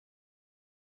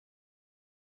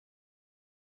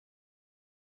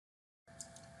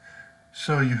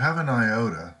So you have an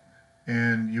IOTA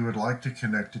and you would like to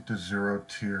connect it to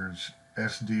ZeroTier's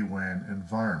SD-WAN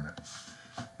environment.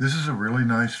 This is a really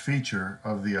nice feature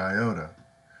of the IOTA.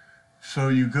 So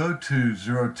you go to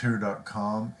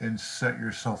ZeroTier.com and set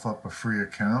yourself up a free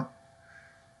account,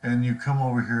 and you come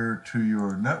over here to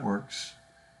your networks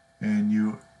and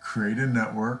you create a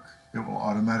network. It will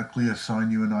automatically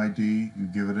assign you an ID. You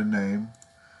give it a name,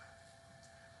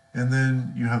 and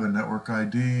then you have a network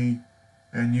ID,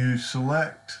 and you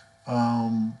select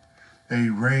a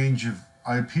range of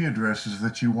IP addresses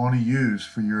that you want to use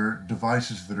for your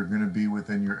devices that are going to be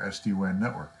within your SD-WAN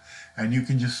network. And you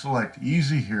can just select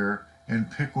easy here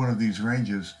and pick one of these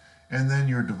ranges, and then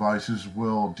your devices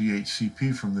will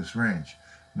DHCP from this range.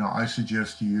 Now I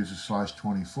suggest you use a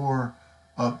 /24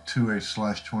 up to a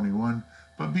 /21,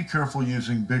 but be careful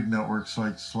using big networks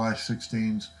like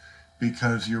 /16s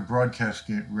because your broadcast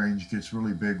range gets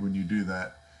really big when you do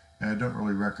that, and I don't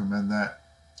really recommend that.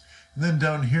 And then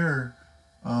down here,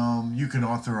 you can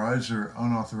authorize or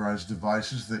unauthorized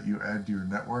devices that you add to your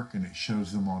network, and it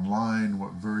shows them online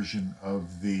what version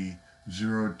of the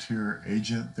ZeroTier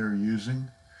agent they're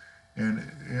using and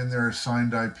their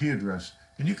assigned IP address.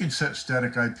 And you can set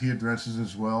static IP addresses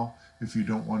as well if you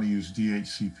don't want to use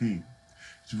DHCP.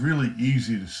 It's really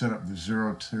easy to set up the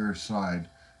ZeroTier side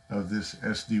of this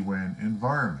SD-WAN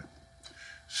environment.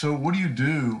 So what do you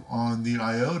do on the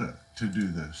IOTA to do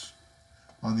this?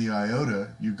 On the IOTA,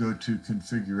 you go to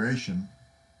Configuration,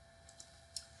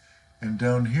 and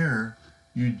down here,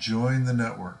 you join the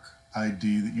network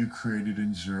ID that you created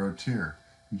in ZeroTier.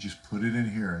 You just put it in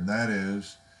here, and that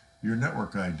is your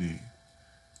network ID.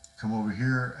 Come over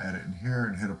here, add it in here,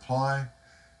 and hit Apply,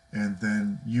 and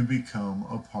then you become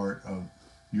a part of,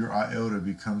 your IOTA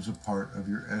becomes a part of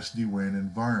your SD-WAN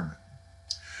environment.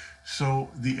 So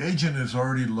the agent is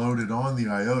already loaded on the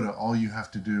IOTA. All you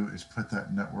have to do is put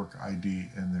that network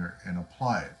ID in there and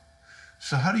apply it.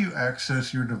 So how do you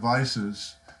access your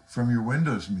devices from your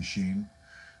Windows machine?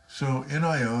 So in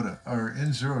IOTA, or in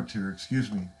ZeroTier,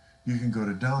 excuse me, you can go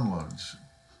to Downloads.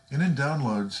 And in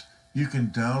Downloads, you can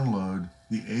download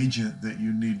the agent that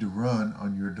you need to run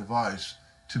on your device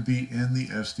to be in the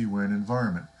SD-WAN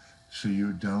environment. So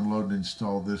you download and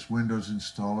install this Windows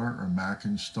installer or Mac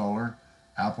installer,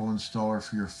 Apple installer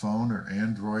for your phone or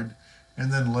Android,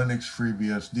 and then Linux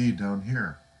FreeBSD down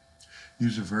here.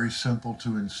 These are very simple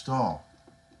to install.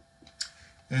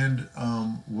 And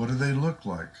what do they look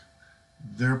like?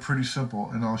 They're pretty simple,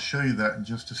 and I'll show you that in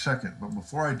just a second. But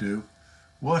before I do,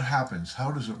 what happens?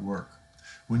 How does it work?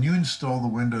 When you install the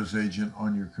Windows agent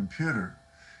on your computer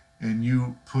and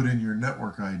you put in your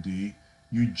network ID,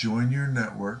 you join your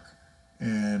network,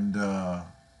 and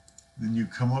then you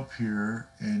come up here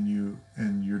and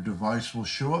your device will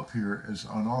show up here as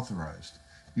unauthorized.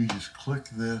 You just click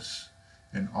this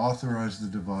and authorize the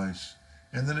device,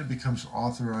 and then it becomes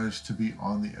authorized to be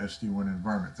on the SD-WAN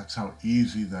environment. That's how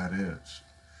easy that is.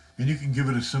 And you can give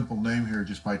it a simple name here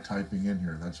just by typing in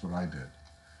here. That's what I did.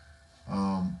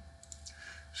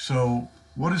 So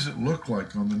what does it look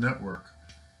like on the network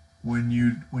when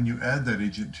you add that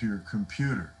agent to your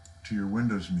computer, to your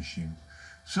Windows machine?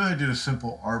 So I did a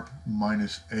simple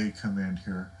ARP-A command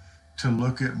here to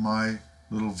look at my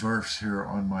little VRFs here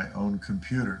on my own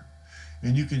computer.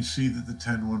 And you can see that the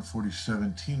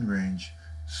 10.140.17 range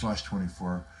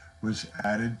 /24 was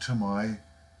added to my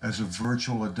as a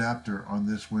virtual adapter on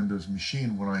this Windows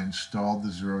machine when I installed the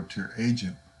ZeroTier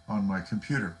agent on my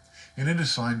computer. And it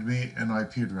assigned me an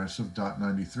IP address of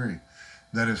 .93.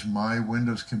 That is my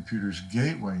Windows computer's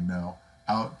gateway now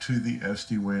out to the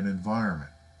SD-WAN environment.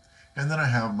 And then I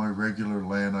have my regular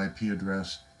LAN IP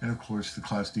address and of course the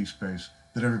Class D space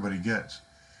that everybody gets.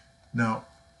 Now,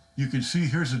 you can see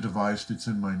here's a device that's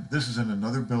this is in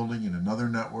another building, in another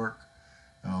network,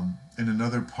 in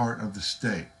another part of the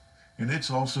state. And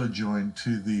it's also joined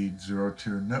to the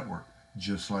ZeroTier network,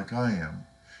 just like I am.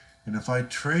 And if I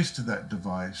trace to that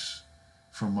device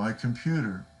from my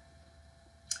computer,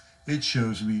 it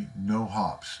shows me no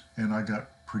hops. And I got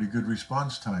pretty good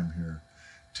response time here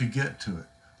to get to it.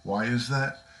 Why is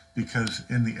that? Because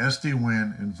in the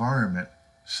SD-WAN environment,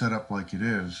 set up like it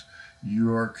is,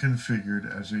 you are configured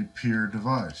as a peer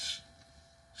device.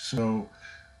 So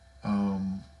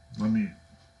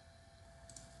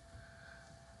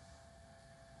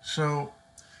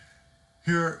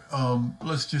here,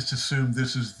 let's just assume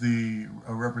this is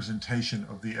a representation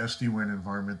of the SD-WAN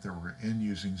environment that we're in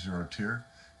using ZeroTier.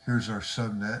 Here's our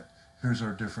subnet. Here's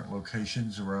our different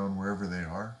locations around wherever they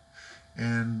are.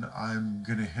 And I'm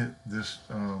going to hit this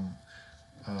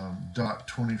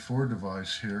 .24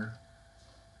 device here,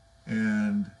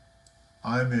 and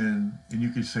I'm in, and you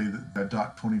could say that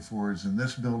 .24 is in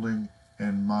this building,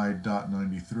 and my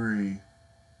 .93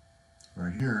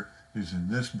 right here is in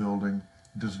this building,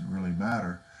 it doesn't really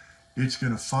matter. It's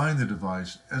going to find the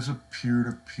device as a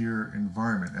peer-to-peer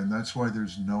environment, and that's why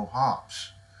there's no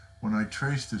hops. When I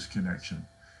trace this connection,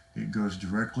 it goes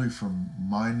directly from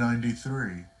my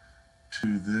 93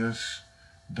 to this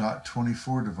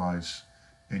 .24 device,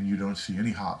 and you don't see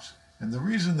any hops. And the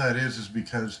reason that is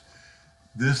because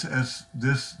this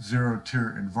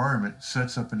ZeroTier environment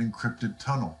sets up an encrypted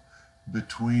tunnel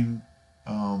between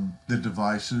the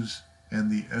devices and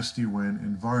the SD-WAN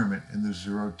environment in the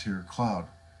ZeroTier cloud.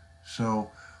 So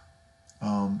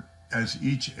as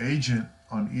each agent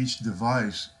on each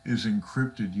device is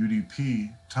encrypted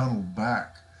UDP tunneled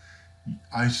back,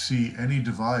 I see any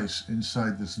device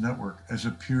inside this network as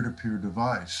a peer-to-peer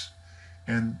device,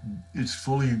 and it's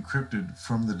fully encrypted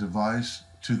from the device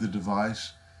to the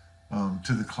device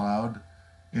to the cloud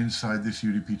inside this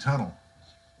UDP tunnel.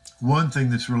 One thing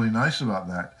that's really nice about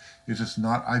that is it's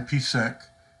not IPsec,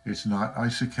 it's not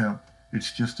ISAKEMP,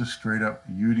 it's just a straight up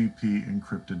UDP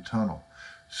encrypted tunnel.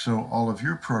 So all of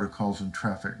your protocols and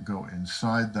traffic go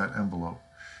inside that envelope.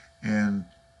 And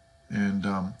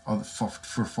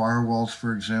for firewalls,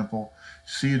 for example,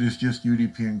 see it as just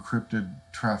UDP encrypted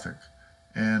traffic.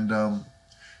 And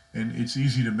it's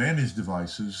easy to manage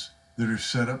devices that are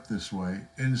set up this way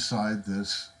inside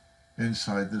this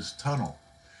tunnel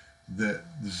that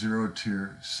the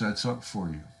ZeroTier sets up for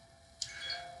you.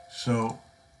 So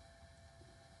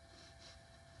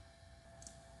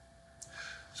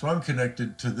I'm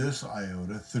connected to this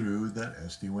IOTA through that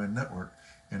SD-WAN network,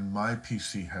 and my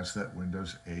PC has that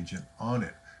Windows agent on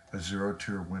it, a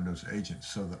ZeroTier Windows agent,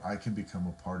 so that I can become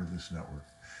a part of this network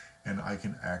and I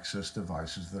can access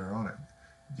devices that are on it,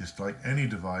 just like any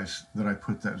device that I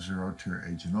put that ZeroTier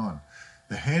agent on.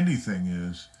 The handy thing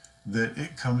is that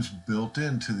it comes built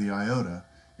into the IOTA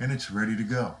and it's ready to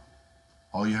go.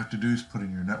 All you have to do is put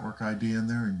in your network ID in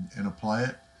there and apply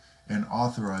it and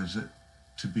authorize it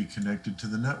to be connected to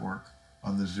the network.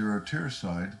 On the ZeroTier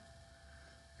side,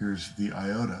 here's the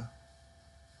IOTA,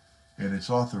 and it's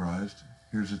authorized.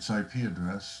 Here's its IP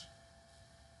address,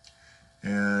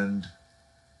 and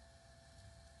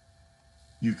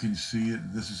you can see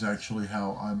it. This is actually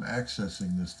how I'm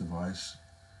accessing this device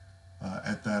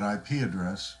at that IP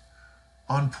address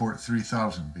on port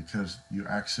 3000, because you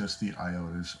access the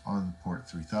IOTAs on port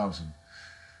 3000.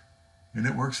 And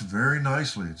it works very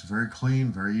nicely. It's very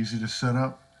clean, very easy to set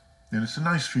up, and it's a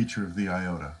nice feature of the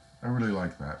IOTA. I really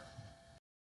like that.